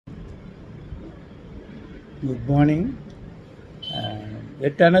Good morning.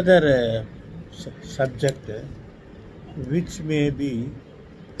 Yet another subject which may be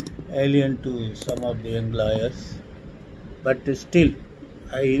alien to some of the young lawyers, but still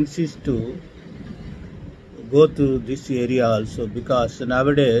I insist to go to this area also because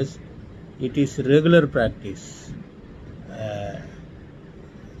nowadays it is regular practice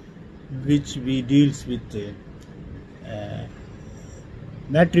which we deals with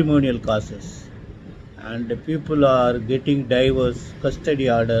matrimonial causes, and people are getting divorce custody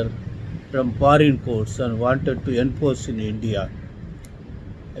order from foreign courts and wanted to enforce in India.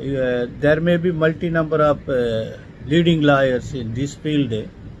 There may be multi number of leading lawyers in this field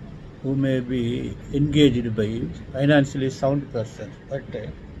who may be engaged by financially sound persons, but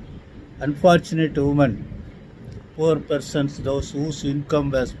unfortunate women, poor persons, those whose income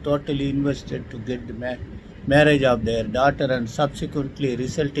was totally invested to get the marriage of their daughter and subsequently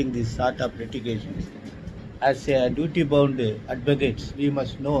resulting this sort of litigations. As a duty-bound advocates, we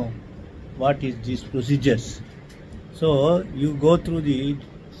must know what is these procedures. So you go through the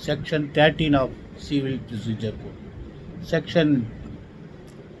section 13 of Civil Procedure Code. Section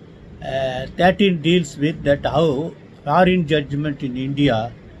 13 deals with that how foreign judgment in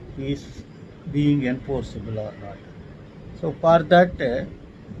India is being enforceable or not. So for that,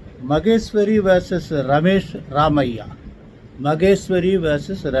 Mageshwari versus Ramesh Ramaiah, Mageshwari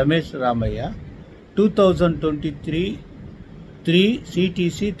versus Ramesh Ramaiah, 2023 3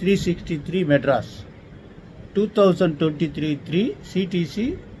 CTC 363 Madras, 2023 3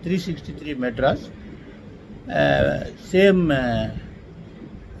 CTC 363 Madras. Same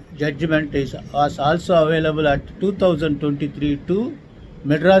judgment was also available at 2023 2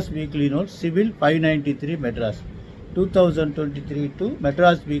 Madras Weekly Notes Civil 593 Madras, 2023 to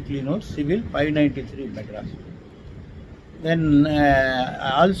Madras Weekly Notes Civil 593 Madras. Then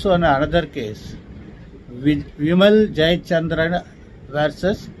also another case with Vimal Jayachandran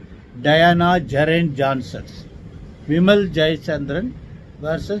versus Diana Jaren Johnson. Vimal Jayachandran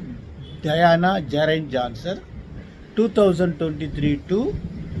versus Diana Jaren Johnson, 2023 to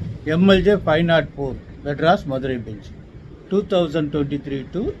MLJ 504 Madras Madurai Bench, 2023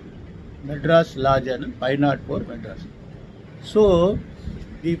 to Madras Law Journal 504 Madras. So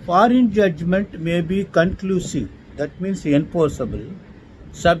the foreign judgment may be conclusive, that means enforceable,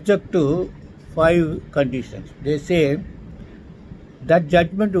 subject to 5 conditions. They say that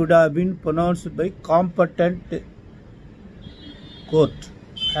judgment would have been pronounced by competent court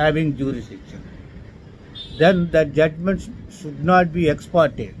having jurisdiction. Then that judgment should not be ex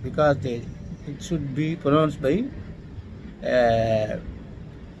parte because it should be pronounced by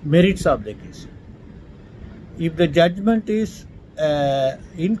merits of the case. If the judgment is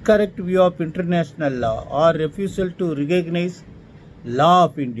incorrect view of international law or refusal to recognize law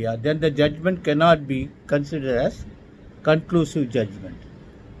of India, then the judgment cannot be considered as conclusive judgment.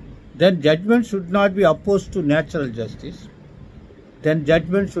 Then judgment should not be opposed to natural justice. Then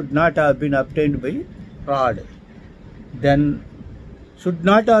judgment should not have been obtained by fraud. Then should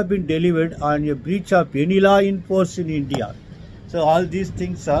not have been delivered on a breach of any law in force in India. So all these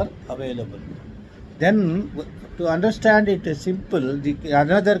things are available. Then to understand it is simple,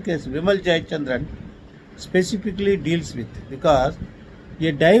 another case Vimal Jayachandran specifically deals with, because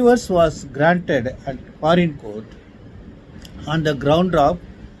a divorce was granted at foreign court on the ground of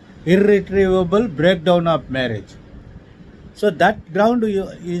irretrievable breakdown of marriage. So that ground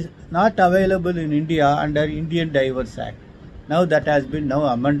is not available in India under Indian Divorce Act. Now that has been now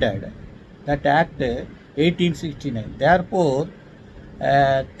amended, that Act 1869. Therefore,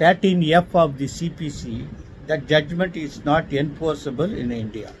 13F of the CPC, that judgment is not enforceable in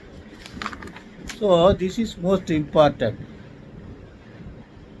India. So this is most important.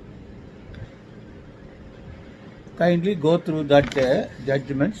 Kindly go through that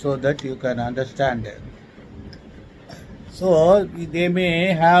judgment so that you can understand. So they may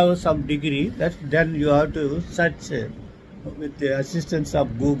have some degree, that then you have to search with the assistance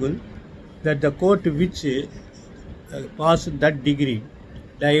of Google that the court which passed that degree,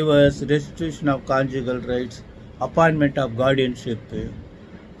 divorce, restitution of conjugal rights, appointment of guardianship,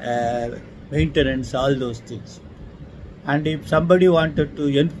 maintenance, all those things. And if somebody wanted to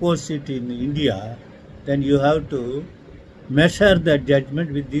enforce it in India, then you have to measure the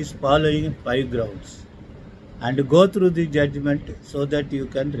judgment with these following 5 grounds and go through the judgment so that you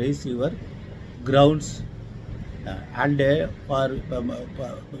can raise your grounds. And I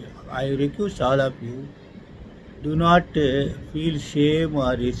request all of you, do not feel shame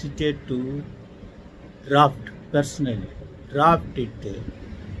or hesitate to draft personally. Draft it.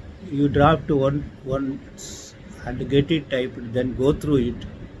 You draft once and get it typed, then go through it,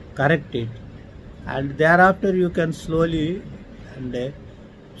 correct it, and thereafter you can slowly and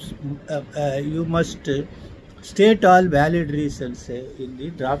you must state all valid reasons in the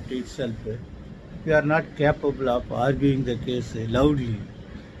draft itself. You are not capable of arguing the case loudly,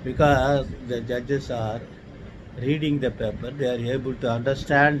 because the judges are reading the paper, they are able to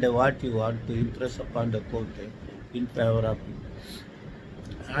understand what you want to impress upon the court in favor of you.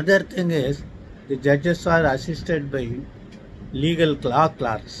 Another thing is, the judges are assisted by legal law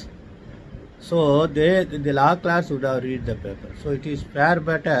clerks. So the law clerks would have read the paper. So it is far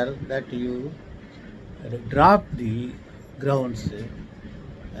better that you draft the grounds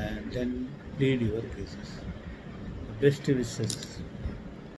and then plead your cases. Best wishes.